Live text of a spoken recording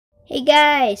Hey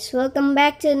guys, welcome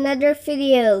back to another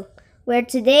video where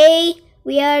today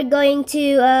we are going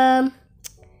to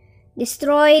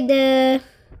destroy the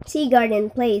sea garden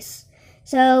place.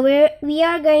 So we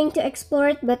are going to explore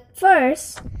it, but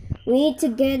first we need to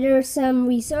gather some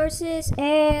resources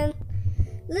and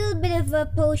a little bit of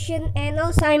a potion, and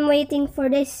also I'm waiting for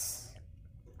this.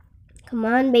 Come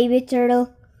on, baby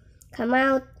turtle, come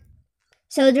out.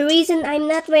 So the reason I'm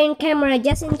not wearing camera,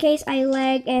 just in case I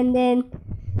lag and then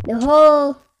the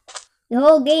whole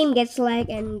game gets lag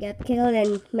and got killed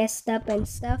and messed up and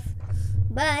stuff.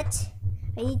 But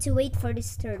I need to wait for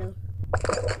this turtle.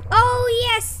 Oh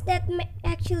yes, that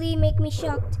actually make me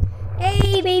shocked.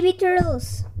 Hey baby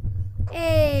turtles,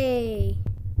 hey,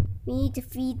 we need to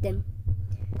feed them.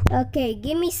 Okay,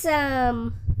 give me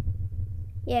some.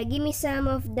 Yeah, give me some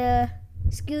of the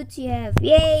scoots you have.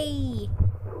 Yay,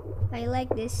 I like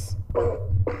this.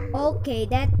 Okay,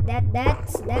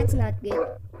 that's not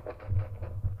good.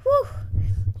 Whew.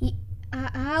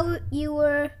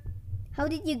 How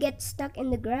did you get stuck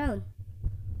in the ground?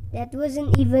 That's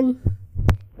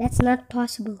not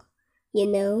possible, you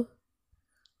know.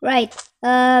 Right,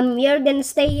 you're gonna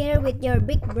stay here with your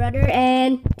big brother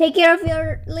and take care of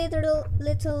your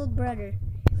little brother.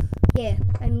 Yeah,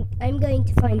 I'm going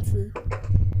to find food.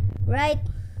 Right,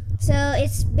 so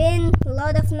it's been a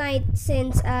lot of night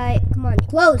since come on,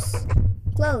 close,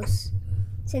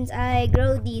 since I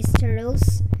grow these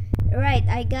turtles. Right,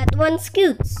 I got one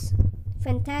scoots.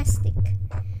 Fantastic.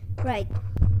 Right.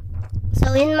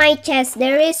 So in my chest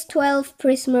there is 12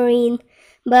 prismarine,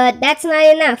 but that's not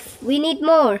enough. We need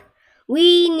more.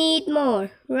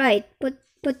 Right, put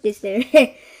this there.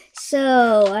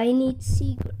 So I need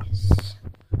seagrass.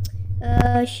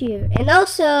 Sure. And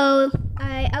also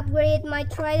I upgraded my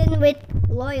trident with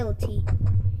loyalty.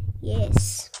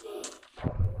 Yes.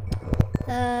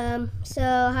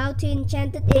 So how to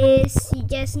enchant it is you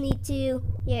just need to,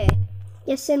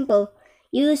 just simple.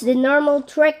 Use the normal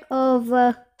trick of,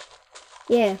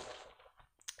 you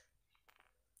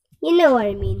know what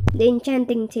I mean, the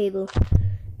enchanting table.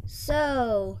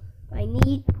 So I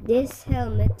need this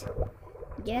helmet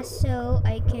just so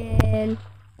I can,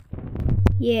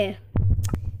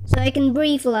 so I can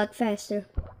breathe a lot faster.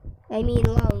 I mean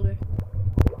longer.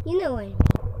 You know what I mean,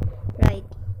 right?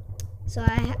 So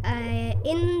I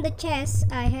in the chest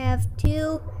I have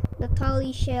 2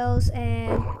 Natali shells,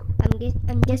 and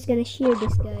I'm just gonna shear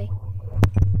this guy.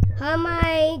 How am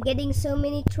I getting so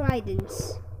many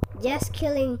tridents? Just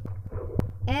killing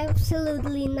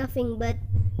absolutely nothing but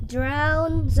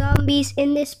drown zombies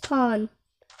in this pond.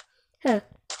 Huh.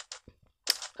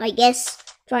 I guess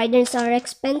tridents are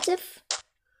expensive.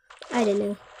 I don't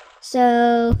know.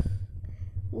 So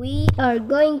we are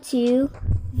going to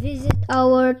visit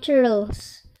our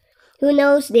turtles. Who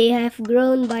knows, they have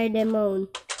grown by their own.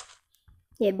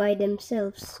 Yeah, by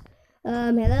themselves.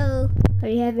 Hello, are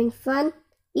you having fun?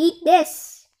 Eat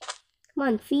this. Come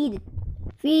on, feed it.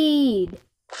 Feed.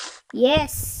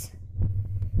 Yes.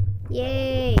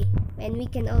 Yay. And we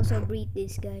can also breed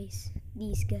these guys.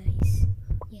 Yes.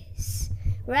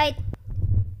 Right.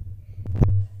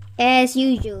 As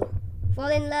usual, fall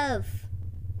in love.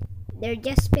 They're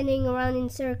just spinning around in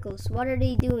circles. What are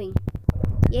they doing?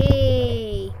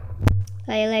 Yay!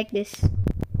 I like this.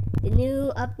 The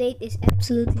new update is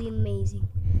absolutely amazing.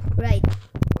 Right.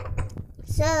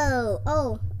 So,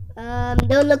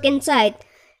 don't look inside.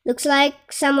 Looks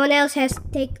like someone else has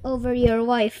taken over your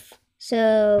wife.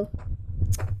 So,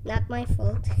 not my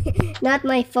fault. Not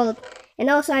my fault.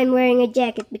 And also I'm wearing a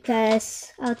jacket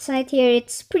because outside here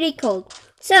it's pretty cold.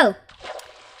 So,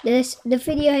 the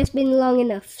video has been long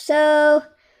enough. So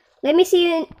let me see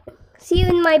you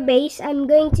in my base. I'm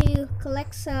going to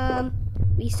collect some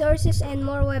resources and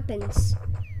more weapons,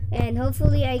 and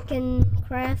hopefully I can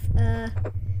craft a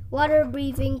water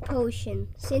breathing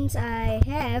potion since I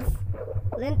have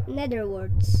nether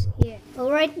warts. Yeah.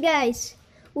 Alright guys,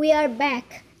 we are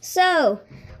back. So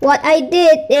what I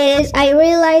did is I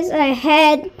realized I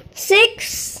had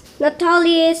 6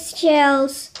 Natalius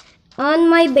shells on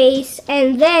my base,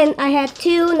 and then I had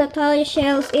 2 Natalia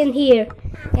shells in here,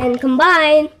 and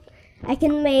combined I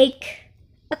can make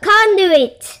a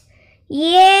conduit.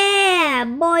 Yeah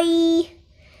boy,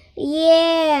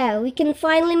 yeah, we can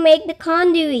finally make the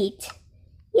conduit.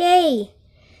 Yay.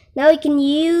 Now we can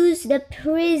use the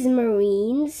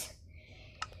prismarines.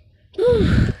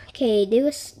 Okay,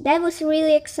 that was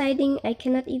really exciting. I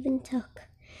cannot even talk.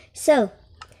 So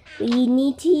we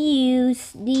need to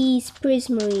use these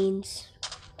prismarines.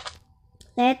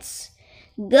 Let's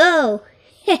go.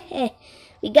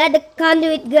 We got the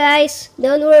conduit, guys.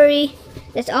 Don't worry.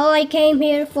 That's all I came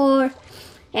here for.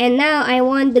 And now I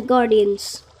want the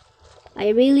guardians. I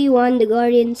really want the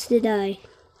Guardians to die.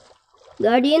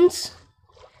 Guardians?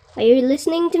 Are you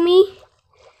listening to me?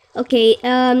 Okay,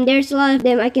 there's a lot of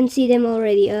them. I can see them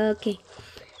already. Okay.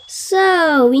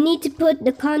 So, we need to put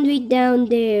the conduit down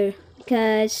there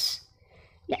because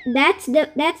that's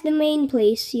the main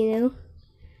place, you know.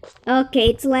 Okay,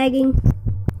 it's lagging.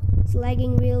 It's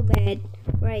lagging real bad.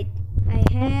 Right. I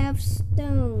have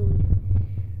stone.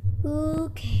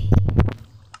 Okay.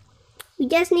 We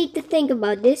just need to think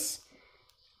about this.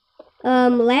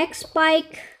 Lag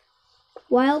spike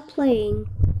while playing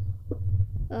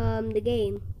the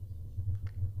game.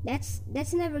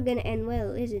 That's never gonna end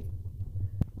well, is it?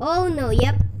 Oh no,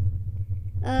 yep.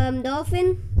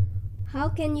 Dolphin, how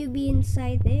can you be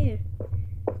inside there?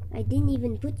 I didn't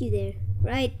even put you there.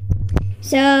 Right.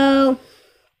 So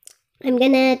I'm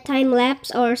gonna time lapse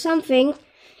or something,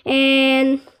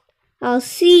 and I'll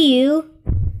see you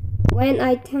when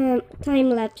I time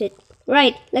lapse it.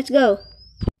 Right, let's go.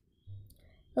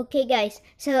 Okay guys,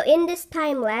 so in this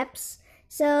time lapse,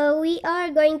 so we are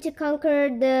going to conquer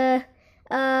the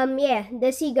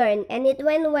the sea garden, and it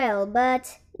went well,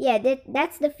 but yeah,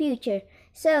 that's the future.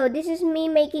 So this is me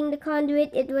making the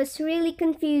conduit. It was really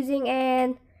confusing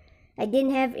and I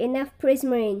didn't have enough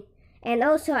prismarine, and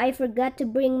also I forgot to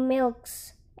bring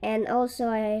milks, and also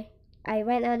I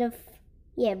ran out of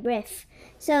breath.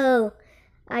 So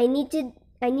I needed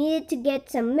to get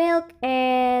some milk,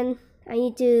 and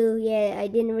I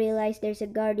didn't realize there's a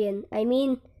guardian. I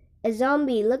mean, a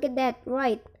zombie. Look at that.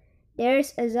 Right.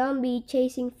 There's a zombie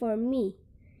chasing for me.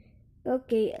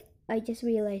 Okay, I just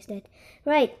realized that.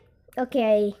 Right. Okay,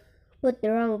 I put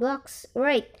the wrong blocks.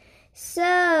 Right.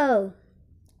 So,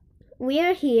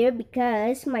 we're here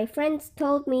because my friends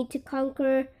told me to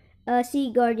conquer a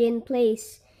sea guardian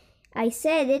place. I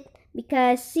said it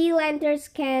because sea lanterns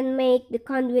can make the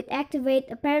conduit activate.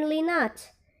 Apparently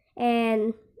not.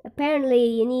 And apparently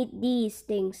you need these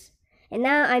things. And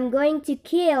now I'm going to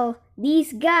kill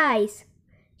these guys.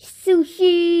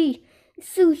 Sushi!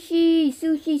 Sushi!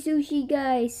 Sushi! Sushi,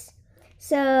 guys.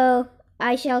 So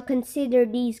I shall consider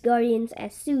these guardians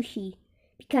as sushi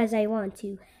because I want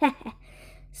to.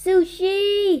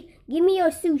 Sushi! Give me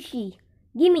your sushi.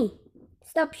 Gimme.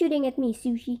 Stop shooting at me,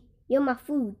 sushi. You're my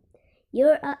food.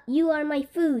 You are my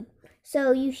food.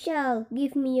 So you shall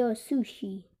give me your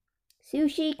sushi.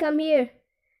 Sushi, come here.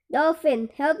 Dolphin,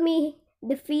 help me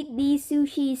defeat these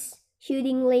sushis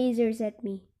shooting lasers at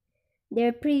me.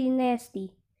 They're pretty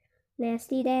nasty.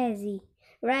 Nasty daisy.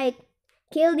 Right.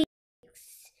 Kill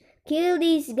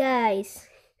these guys.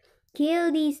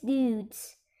 Kill these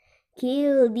dudes.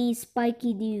 Kill these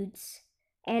spiky dudes.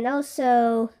 And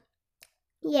also,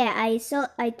 yeah, I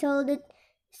told it.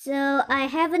 So I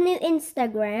have a new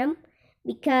Instagram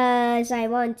because I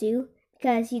want to.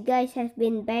 Because you guys have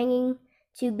been banging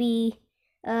me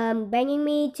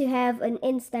to have an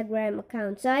Instagram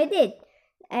account. So I did.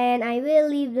 And I will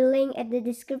leave the link at the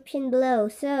description below.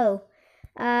 So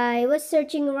I was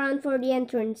searching around for the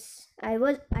entrance. I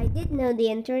did know the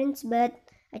entrance, but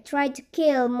I tried to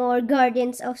kill more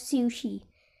guardians of sushi.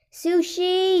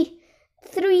 Sushi!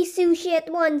 3 sushi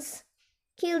at once.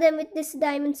 Kill them with this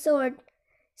diamond sword.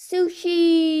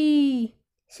 Sushi!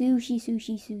 Sushi,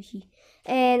 sushi, sushi.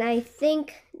 And I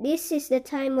think this is the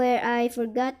time where I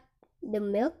forgot the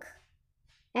milk.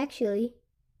 Actually,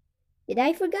 did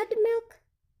I forget the milk?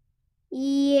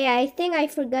 Yeah, I think I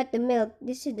forgot the milk.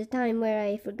 This is the time where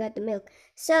I forgot the milk.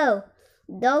 So,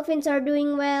 dolphins are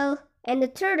doing well, and the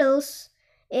turtles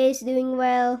is doing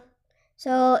well.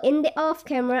 So, in the off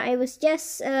camera, I was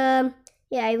just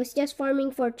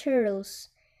farming for turtles.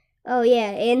 Oh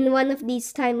yeah, in one of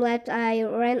these time lapse, I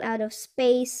ran out of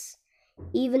space,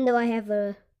 even though I have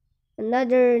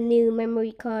another new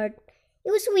memory card.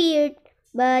 It was weird,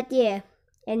 but yeah.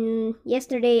 And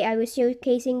yesterday I was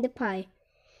showcasing the pie.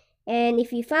 And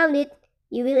if you found it,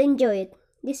 you will enjoy it.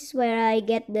 This is where I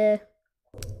get the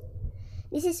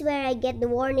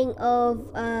warning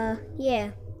of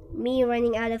me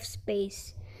running out of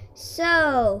space.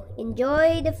 So,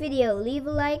 enjoy the video. Leave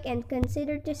a like and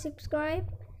consider to subscribe.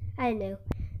 I don't know.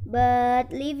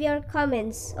 But leave your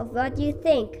comments of what you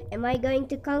think. Am I going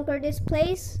to conquer this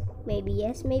place? Maybe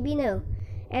yes, maybe no.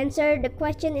 Answer the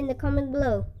question in the comment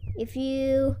below. If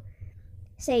you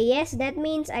say yes, that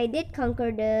means I did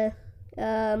conquer the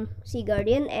Sea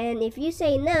Guardian. And if you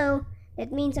say no,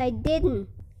 that means I didn't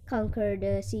conquer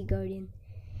the Sea Guardian.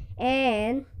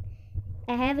 And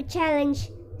I have a challenge.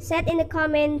 Set in the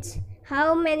comments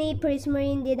how many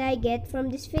prismarine did I get from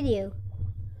this video.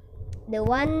 The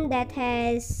one that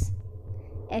has,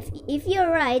 if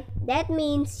you're right, that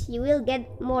means you will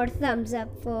get more thumbs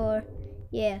up for,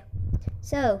 yeah.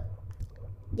 So,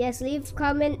 just leave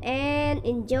comment and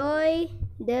enjoy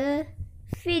the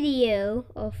video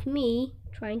of me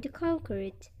trying to conquer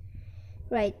it.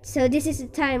 Right, so this is the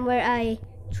time where I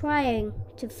trying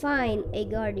to find a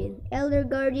guardian. Elder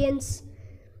guardians.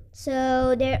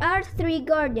 So there are 3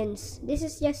 guardians. This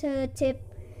is just a tip.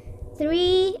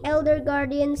 3 elder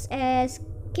guardians as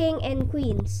king and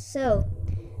queens. So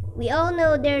we all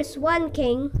know there's one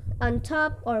king on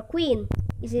top or queen.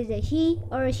 Is it a he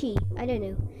or a she? I don't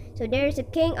know. So there's a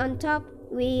king on top.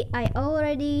 I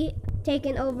already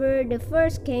taken over the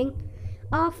first king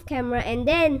off camera, and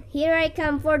then here I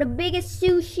come for the biggest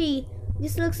sushi.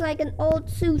 This looks like an old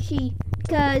sushi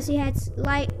because he has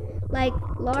like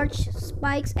large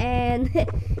spikes and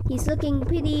he's looking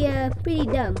pretty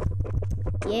dumb.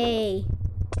 Yay!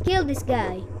 Kill this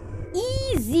guy.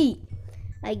 Easy.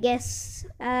 I guess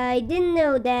I didn't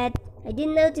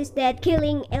notice that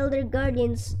killing elder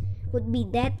guardians would be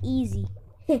that easy.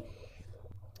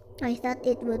 I thought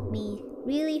it would be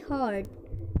really hard.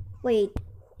 Wait,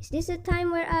 is this the time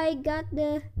where I got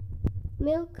the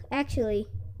milk? Actually,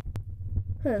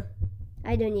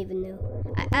 I don't even know.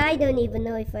 I don't even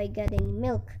know if I got any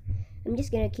milk. I'm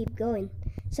just gonna keep going.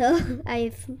 So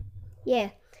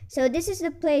So this is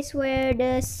the place where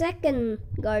the second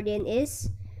guardian is.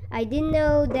 I didn't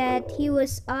know that he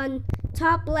was on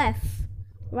top left,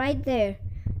 right there.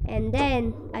 And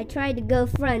then I tried to go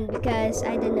front because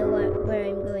I don't know where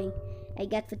I'm going. I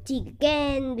got fatigue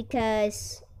again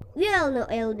because we all know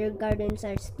elder guardians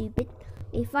are stupid.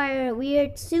 They fire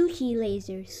weird sushi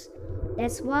lasers.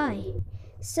 That's why.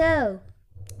 So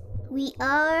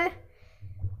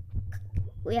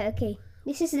okay.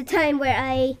 This is the time where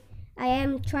I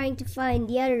am trying to find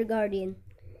the other guardian.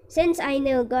 Since I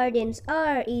know guardians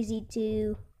are easy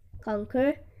to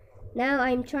conquer, now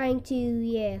I'm trying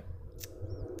to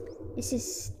This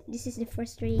is the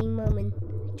frustrating moment.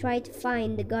 I tried to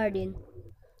find the guardian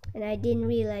and I didn't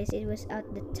realize it was at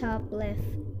the top left.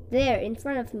 There in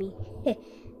front of me.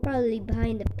 Probably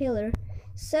behind the pillar.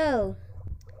 So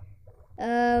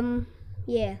I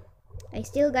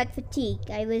still got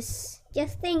fatigue. I was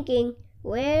just thinking,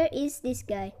 where is this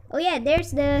guy? Oh yeah,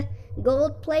 there's the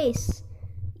gold place.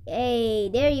 Hey,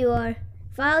 there you are.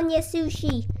 Found your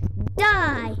sushi.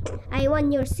 Die! I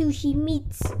want your sushi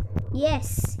meats.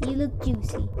 Yes, you look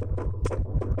juicy.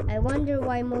 I wonder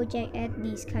why Mojang add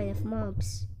these kind of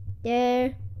mobs.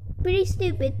 They're pretty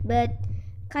stupid, but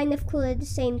kind of cool at the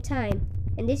same time.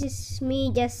 And this is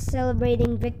me just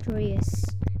celebrating victorious.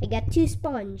 I got 2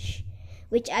 sponge,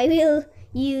 which I will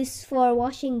use for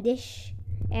washing dish.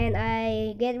 And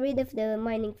I get rid of the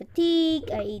mining fatigue.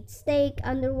 I eat steak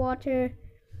underwater.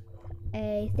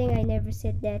 I think I never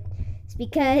said that. It's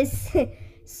because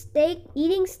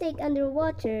eating steak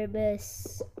underwater, but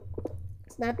it's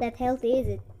not that healthy, is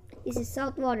it? This is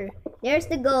salt water. There's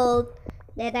the gold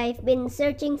that I've been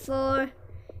searching for.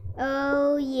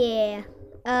 Oh yeah.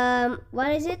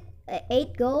 What is it?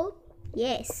 8 gold?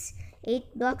 Yes,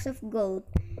 8 blocks of gold.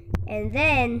 And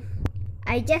then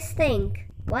I just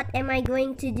think, what am I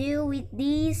going to do with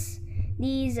these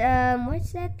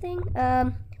what's that thing?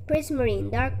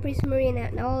 Prismarine, dark prismarine,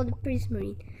 and all the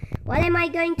prismarine. What am I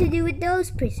going to do with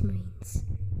those prismarines?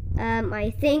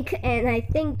 I think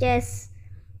just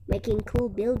making cool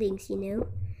buildings,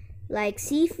 like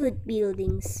seafood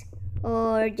buildings,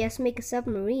 or just make a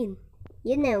submarine.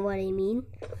 You know what I mean.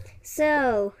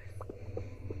 So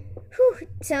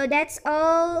that's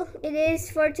all it is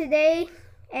for today,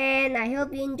 and I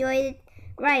hope you enjoyed it.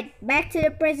 Right, back to the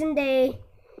present day,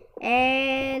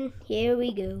 and here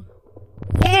we go.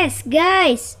 Yes,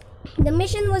 guys, the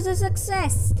mission was a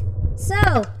success.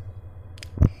 So,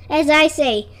 as I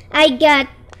say, I got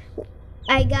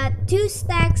 2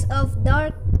 stacks of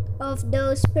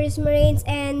those prismarines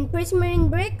and prismarine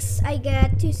bricks. I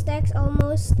got 2 stacks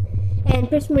almost, and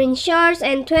prismarine shards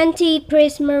and 20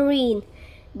 prismarine.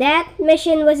 That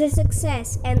mission was a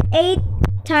success, and 8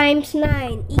 times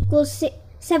 9 equals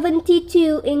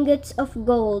 72 ingots of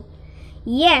gold.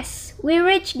 Yes, we're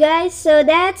rich, guys. So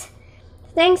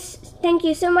thank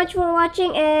you so much for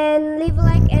watching, and leave a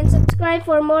like and subscribe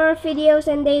for more videos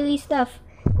and daily stuff,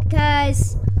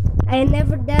 because I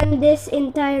never done this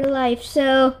entire life.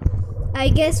 So I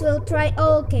guess we'll try.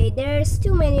 Oh, okay, there's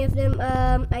too many of them.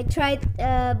 I tried,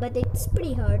 but it's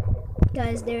pretty hard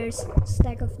because there's a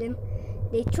stack of them.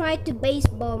 They tried to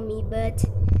baseball me, but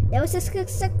that was a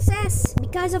success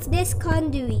because of this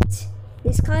conduit.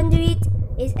 This conduit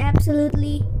is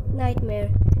absolutely nightmare.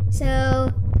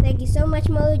 So thank you so much,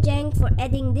 Mojang, for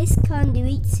adding this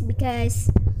conduit,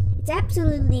 because it's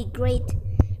absolutely great.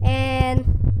 And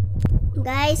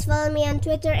guys, follow me on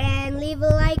Twitter and leave a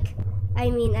like.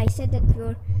 I said that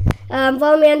before.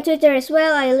 Follow me on Twitter as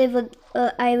well.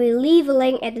 I will leave a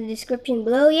link at the description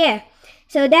below. Yeah.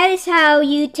 So that is how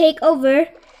you take over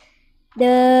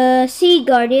the Sea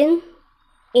Guardian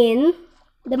in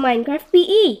the Minecraft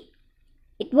PE.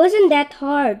 It wasn't that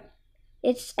hard.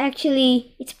 It's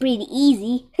pretty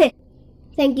easy.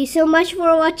 Thank you so much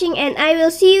for watching, and I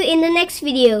will see you in the next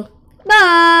video.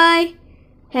 Bye!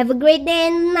 Have a great day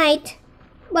and night.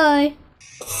 Bye!